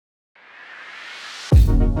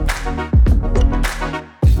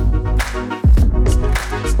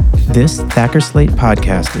This Thacker Slate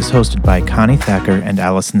podcast is hosted by Connie Thacker and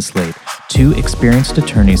Allison Slate, two experienced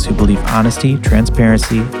attorneys who believe honesty,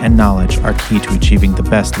 transparency, and knowledge are key to achieving the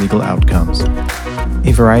best legal outcomes.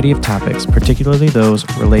 A variety of topics, particularly those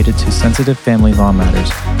related to sensitive family law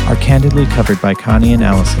matters, are candidly covered by Connie and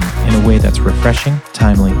Allison in a way that's refreshing,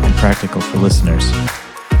 timely, and practical for listeners.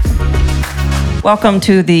 Welcome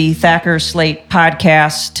to the Thacker Slate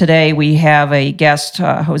podcast. Today we have a guest,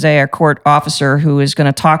 Jose, our court officer, who is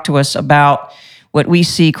going to talk to us about what we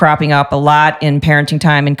see cropping up a lot in parenting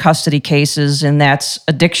time and custody cases, and that's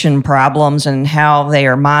addiction problems and how they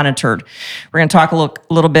are monitored. We're going to talk a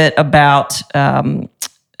little bit about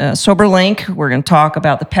SoberLink. We're going to talk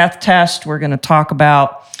about the PETH test. We're going to talk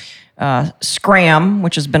about Scram,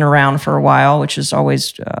 which has been around for a while, which is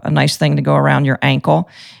always a nice thing to go around your ankle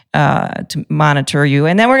to monitor you.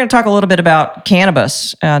 And then we're going to talk a little bit about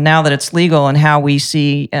cannabis now that it's legal and how we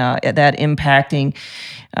see that impacting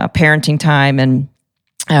parenting time and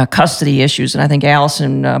custody issues. And I think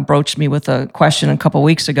Allison broached me with a question a couple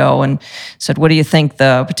weeks ago and said, what do you think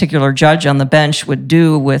the particular judge on the bench would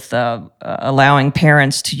do with allowing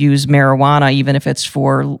parents to use marijuana, even if it's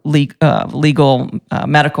for legal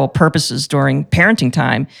medical purposes during parenting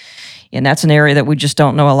time? And that's an area that we just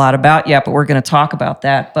don't know a lot about yet, but we're going to talk about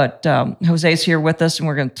that. But Jose's here with us, and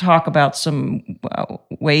we're going to talk about some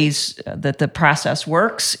ways that the process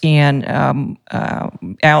works. And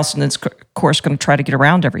Allison is, of course, going to try to get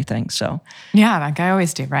around everything. So, yeah, like I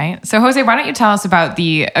always do, right? So, Jose, why don't you tell us about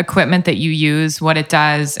the equipment that you use, what it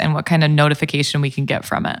does, and what kind of notification we can get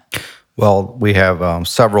from it? Well, we have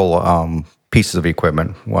several pieces of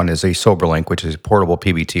equipment. One is a SoberLink, which is a portable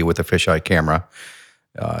PBT with a fisheye camera.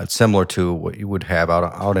 It's similar to what you would have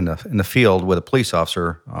out in the field with a police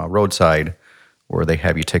officer roadside, where they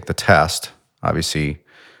have you take the test. Obviously,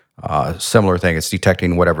 similar thing. It's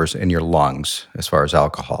detecting whatever's in your lungs as far as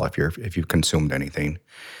alcohol, if you've consumed anything.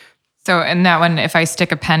 So in that one, if I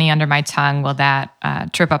stick a penny under my tongue, will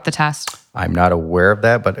that trip up the test? I'm not aware of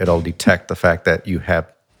that, but it'll detect the fact that you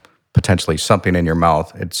have potentially something in your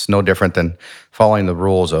mouth. It's no different than following the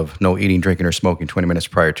rules of no eating, drinking, or smoking 20 minutes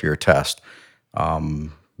prior to your test.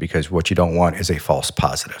 Because what you don't want is a false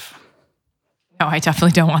positive. No, I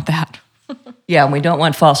definitely don't want that. yeah, and we don't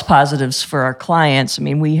want false positives for our clients. I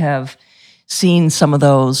mean, we have seen some of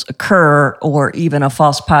those occur, or even a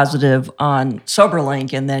false positive on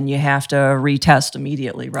SoberLink, and then you have to retest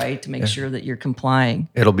immediately, right, to make sure that you're complying.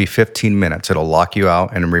 It'll be 15 minutes. It'll lock you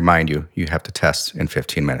out and remind you have to test in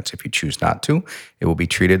 15 minutes. If you choose not to, it will be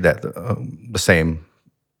treated that the same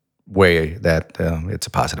way that it's a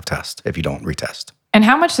positive test if you don't retest. And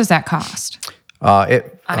how much does that cost? On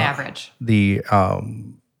average? It's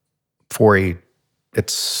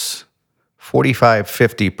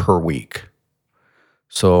 $45.50 per week.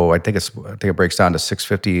 So I think it breaks down to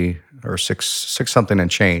 $650 or six something and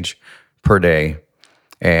change per day.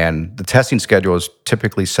 And the testing schedule is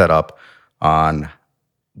typically set up on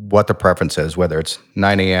what the preference is, whether it's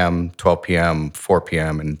 9 a.m., 12 p.m., 4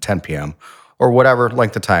 p.m., and 10 p.m., or whatever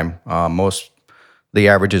length of time. The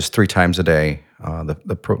average is 3 times a day.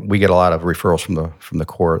 We get a lot of referrals from the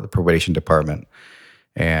court, the probation department,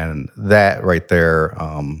 and that right there,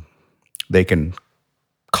 they can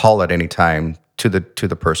call at any time to the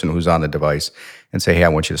person who's on the device and say, "Hey, I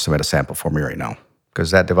want you to submit a sample for me right now,"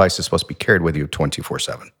 because that device is supposed to be carried with you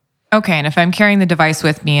 24/7. Okay, and if I'm carrying the device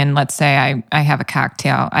with me, and let's say I have a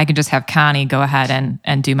cocktail, I can just have Connie go ahead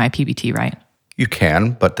and do my PBT, right? You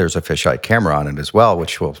can, but there's a fisheye camera on it as well,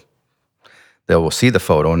 they will see the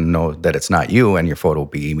photo and know that it's not you, and your photo will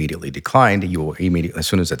be immediately declined. You will immediately, as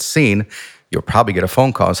soon as it's seen, you'll probably get a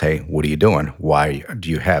phone call saying, "Hey, what are you doing? Why do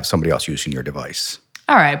you have somebody else using your device?"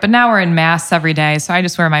 All right, but now we're in masks every day, so I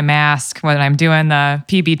just wear my mask when I'm doing the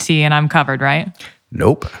PBT and I'm covered, right?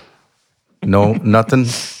 Nope. No, nothing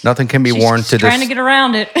can be worn to trying to get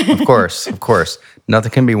around it. Of course.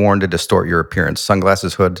 Nothing can be worn to distort your appearance.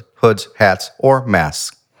 Sunglasses, hoods, hats, or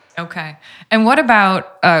masks. Okay. And what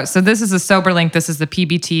about, so this is a SoberLink, this is the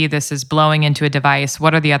PBT, this is blowing into a device.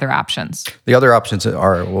 What are the other options? The other options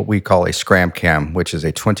are what we call a Scram Cam, which is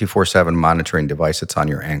a 24/7 monitoring device that's on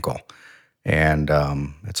your ankle. And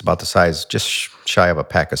it's about the size, just shy of a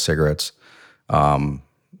pack of cigarettes.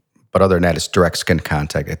 But other than that, it's direct skin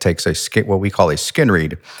contact. It takes what we call a skin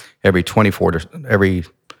read every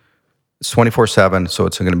 24/7, so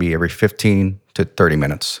it's going to be every 15 to 30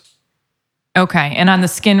 minutes. Okay. And on the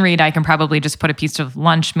skin read, I can probably just put a piece of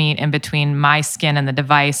lunch meat in between my skin and the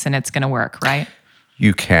device, and it's going to work, right?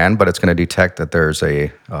 You can, but it's going to detect that there's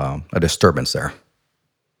a disturbance there.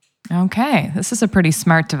 Okay, this is a pretty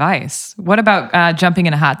smart device. What about jumping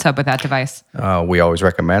in a hot tub with that device? We always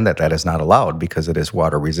recommend that is not allowed because it is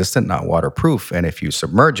water resistant, not waterproof. And if you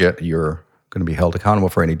submerge it, you're going to be held accountable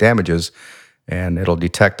for any damages, and it'll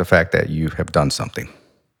detect the fact that you have done something.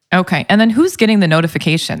 Okay, and then who's getting the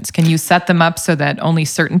notifications? Can you set them up so that only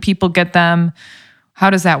certain people get them? How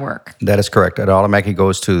does that work? That is correct. It automatically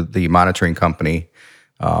goes to the monitoring company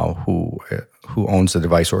who owns the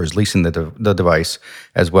device or is leasing the device,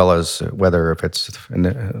 as well as whether if it's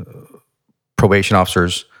probation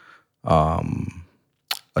officers,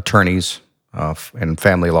 attorneys, and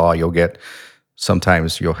family law.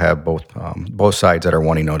 Sometimes you'll have both sides that are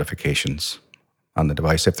wanting notifications on the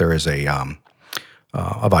device if there is a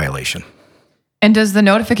violation. And does the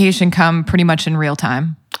notification come pretty much in real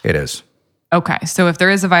time? It is. Okay, so if there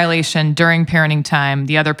is a violation during parenting time,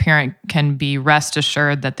 the other parent can be rest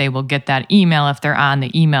assured that they will get that email if they're on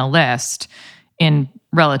the email list in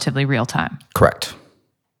relatively real time. Correct.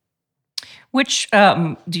 Which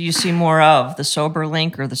do you see more of, the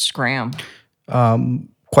SoberLink or the Scram?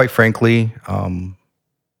 Quite frankly,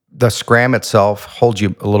 the Scram itself holds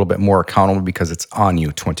you a little bit more accountable because it's on you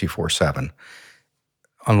 24/7.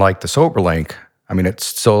 Unlike the SoberLink, I mean, it's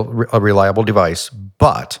still a reliable device,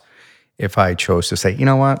 but if I chose to say, you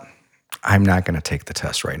know what, I'm not going to take the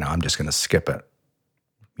test right now, I'm just going to skip it,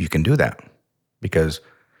 you can do that because,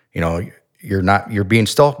 you're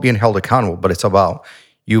still being held accountable, but it's about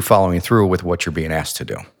you following through with what you're being asked to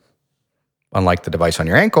do. Unlike the device on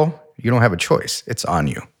your ankle, you don't have a choice. It's on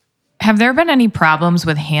you. Have there been any problems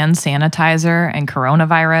with hand sanitizer and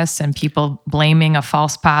coronavirus and people blaming a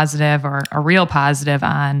false positive or a real positive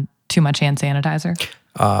on too much hand sanitizer?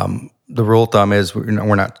 The rule of thumb is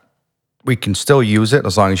we can still use it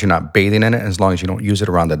as long as you're not bathing in it, as long as you don't use it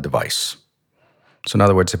around the device. So in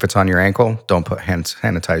other words, if it's on your ankle, don't put hand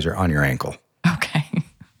sanitizer on your ankle. Okay.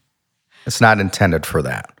 It's not intended for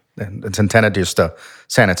that. It's intended just to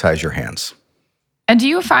sanitize your hands. And do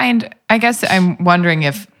you find, I guess I'm wondering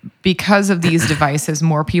if because of these devices,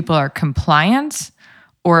 more people are compliant,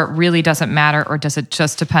 or it really doesn't matter, or does it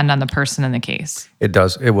just depend on the person in the case? It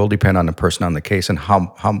does. It will depend on the person on the case and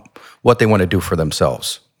what they want to do for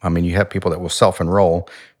themselves. I mean, you have people that will self-enroll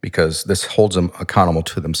because this holds them accountable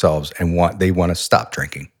to themselves and they want to stop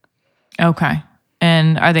drinking. Okay.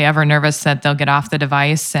 And are they ever nervous that they'll get off the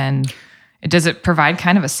device? And does it provide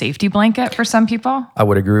kind of a safety blanket for some people? I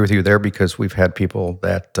would agree with you there because we've had people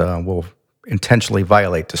that will intentionally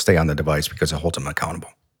violate to stay on the device because it holds them accountable.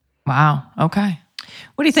 Wow. Okay.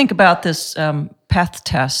 What do you think about this PETH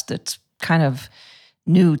test that's kind of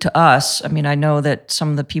new to us? I mean, I know that some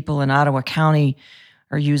of the people in Ottawa County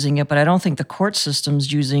are using it, but I don't think the court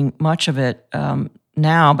system's using much of it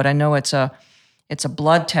now. But I know it's a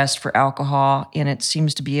blood test for alcohol, and it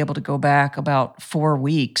seems to be able to go back about 4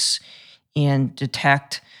 weeks and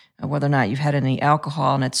detect whether or not you've had any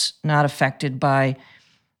alcohol, and it's not affected by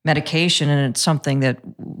medication. And it's something that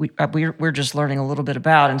we're just learning a little bit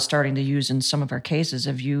about and starting to use in some of our cases.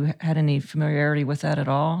 Have you had any familiarity with that at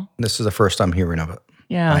all? This is the first I'm hearing of it.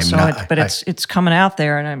 Yeah, it's coming out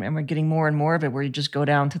there, and we're getting more and more of it, where you just go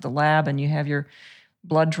down to the lab and you have your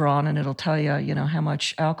blood drawn, and it'll tell you, how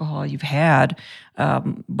much alcohol you've had.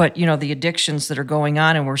 But the addictions that are going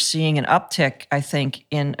on, and we're seeing an uptick, I think,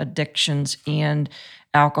 in addictions and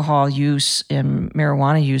alcohol use and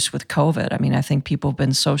marijuana use with COVID. I mean, I think people have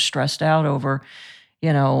been so stressed out over,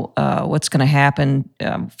 what's going to happen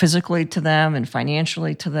physically to them and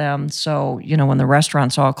financially to them. So, when the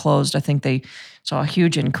restaurants all closed, I think they saw a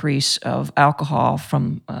huge increase of alcohol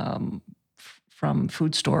from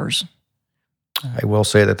food stores. I will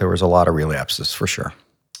say that there was a lot of relapses for sure.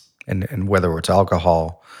 And whether it's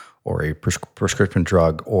alcohol or a prescription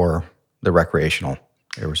drug or the recreational,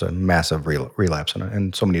 there was a massive relapse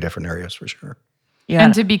in so many different areas for sure. Yeah.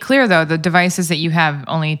 And to be clear, though, the devices that you have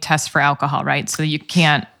only test for alcohol, right? So you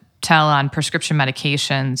can't tell on prescription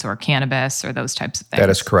medications or cannabis or those types of things. That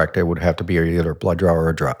is correct. It would have to be either a blood draw or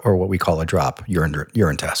a drop, or what we call a drop,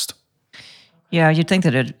 urine test. Yeah, you'd think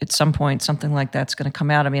that at some point something like that's going to come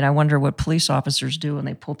out. I mean, I wonder what police officers do when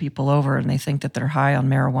they pull people over and they think that they're high on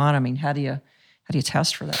marijuana. I mean, how do you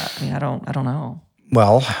test for that? I mean, I don't know.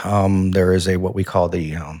 Well, there is what we call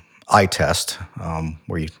the eye test,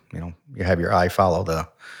 where you have your eye follow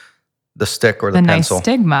the stick or the pencil. Nice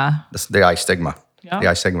stigma. The eye stigma. Yeah. The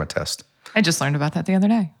eye stigma test. I just learned about that the other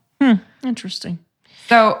day. Interesting.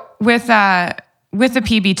 So with the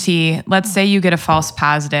PBT, let's say you get a false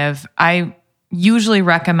positive. I usually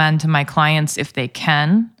recommend to my clients, if they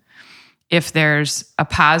can, if there's a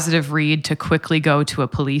positive read, to quickly go to a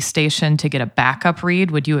police station to get a backup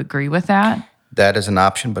read. Would you agree with that? That is an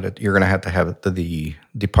option, but you're going to have the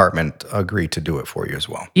department agree to do it for you as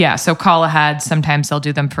well. Yeah, so call ahead. Sometimes they'll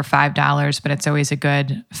do them for $5, but it's always a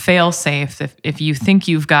good fail-safe if you think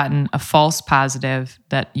you've gotten a false positive,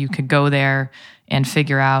 that you could go there and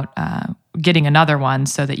figure out getting another one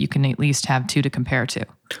so that you can at least have 2 to compare to.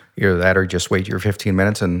 Either that or just wait your 15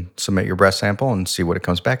 minutes and submit your breast sample and see what it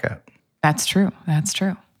comes back at. That's true. That's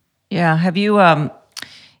true. Yeah. Have you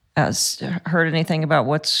heard anything about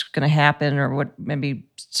what's going to happen, or what maybe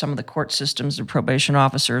some of the court systems or probation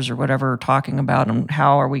officers or whatever are talking about, and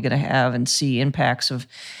how are we going to have and see impacts of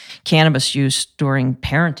cannabis use during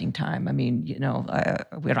parenting time? I mean,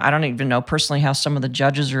 I don't even know personally how some of the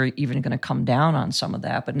judges are even going to come down on some of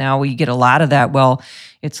that. But now we get a lot of that. Well,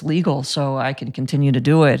 it's legal, so I can continue to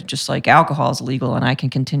do it, just like alcohol is legal and I can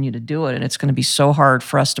continue to do it. And it's going to be so hard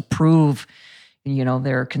for us to prove,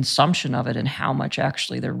 their consumption of it and how much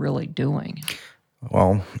actually they're really doing.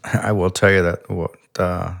 Well, I will tell you that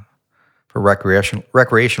for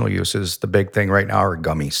recreational uses, the big thing right now are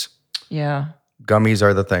gummies. Yeah. Gummies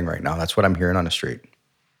are the thing right now. That's what I'm hearing on the street.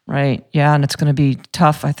 Right. Yeah, and it's going to be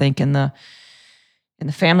tough, I think, in the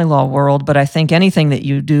family law world. But I think anything that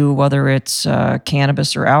you do, whether it's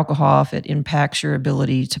cannabis or alcohol, if it impacts your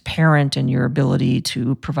ability to parent and your ability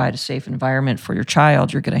to provide a safe environment for your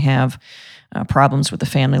child, you're going to have problems with the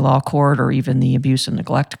family law court or even the abuse and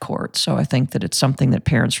neglect court. So I think that it's something that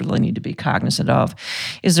parents really need to be cognizant of.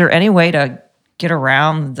 Is there any way to get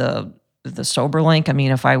around the SoberLink? I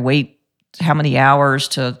mean, if I wait how many hours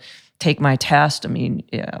to take my test, I mean,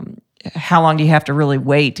 how long do you have to really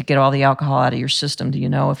wait to get all the alcohol out of your system? Do you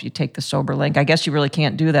know if you take the SoberLink? I guess you really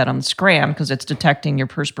can't do that on the Scram because it's detecting your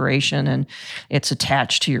perspiration and it's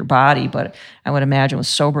attached to your body. But I would imagine with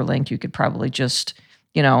SoberLink, you could probably just,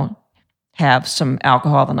 have some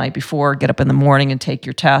alcohol the night before, get up in the morning and take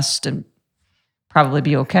your test and probably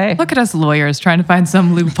be okay. Look at us lawyers trying to find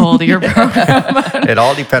some loophole to your program. It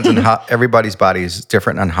all depends on how everybody's body is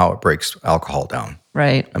different on how it breaks alcohol down.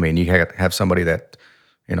 Right. I mean, you have somebody that,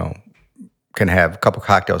 can have a couple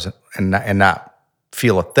cocktails and not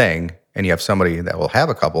feel a thing, and you have somebody that will have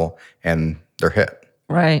a couple and they're hit.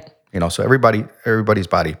 Right. So everybody's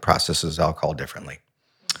body processes alcohol differently.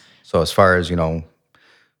 So as far as,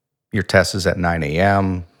 your test is at 9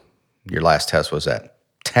 a.m., your last test was at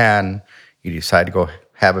 10, you decide to go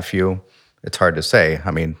have a few, it's hard to say.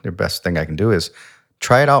 I mean, the best thing I can do is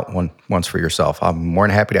try it out once for yourself. I'm more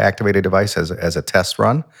than happy to activate a device as a test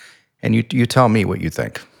run, and you tell me what you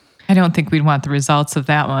think. I don't think we'd want the results of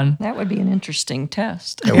that one. That would be an interesting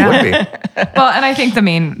test. It would be. Well, and I think the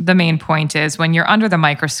main point is when you're under the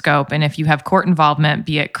microscope, and if you have court involvement,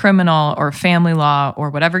 be it criminal or family law or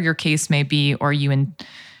whatever your case may be, or you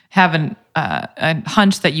have a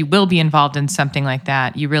hunch that you will be involved in something like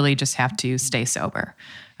that, you really just have to stay sober.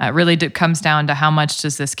 It really comes down to how much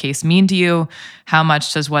does this case mean to you? How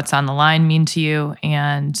much does what's on the line mean to you?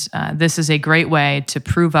 And this is a great way to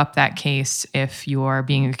prove up that case if you are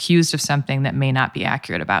being accused of something that may not be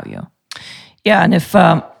accurate about you. Yeah, and if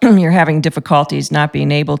you're having difficulties not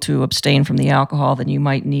being able to abstain from the alcohol, then you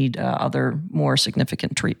might need other more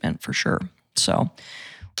significant treatment for sure. So,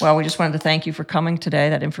 well, we just wanted to thank you for coming today.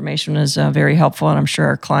 That information is very helpful, and I'm sure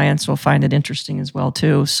our clients will find it interesting as well,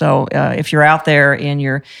 too. So if you're out there and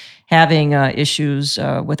you're having issues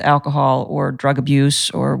with alcohol or drug abuse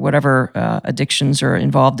or whatever addictions are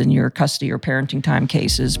involved in your custody or parenting time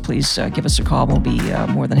cases, please give us a call. We'll be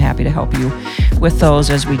more than happy to help you with those,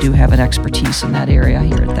 as we do have an expertise in that area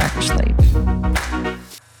here at Thacker Slate.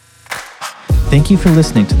 Thank you for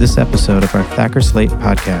listening to this episode of our Thacker Slate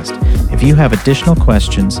podcast. If you have additional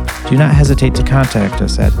questions, do not hesitate to contact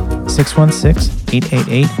us at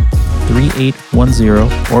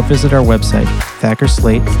 616-888-3810 or visit our website,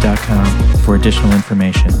 thackerslate.com, for additional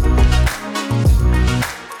information.